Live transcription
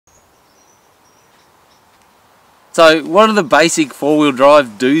So what are the basic four-wheel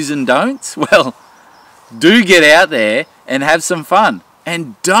drive do's and don'ts? Well, do get out there and have some fun.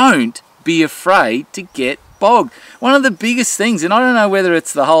 And don't be afraid to get bogged. One of the biggest things, and I don't know whether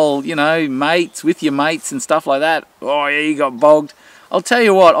it's the whole, you know, mates, with your mates and stuff like that. Oh yeah, you got bogged. I'll tell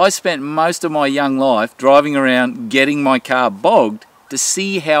you what, I spent most of my young life driving around getting my car bogged to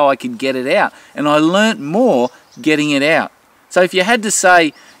see how I could get it out. And I learnt more getting it out. So if you had to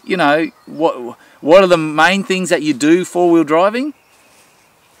say, you know, what are the main things that you do four-wheel driving?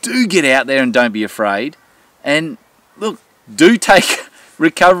 Do get out there and don't be afraid. And look, do take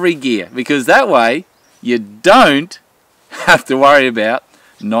recovery gear, because that way you don't have to worry about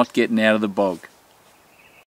not getting out of the bog.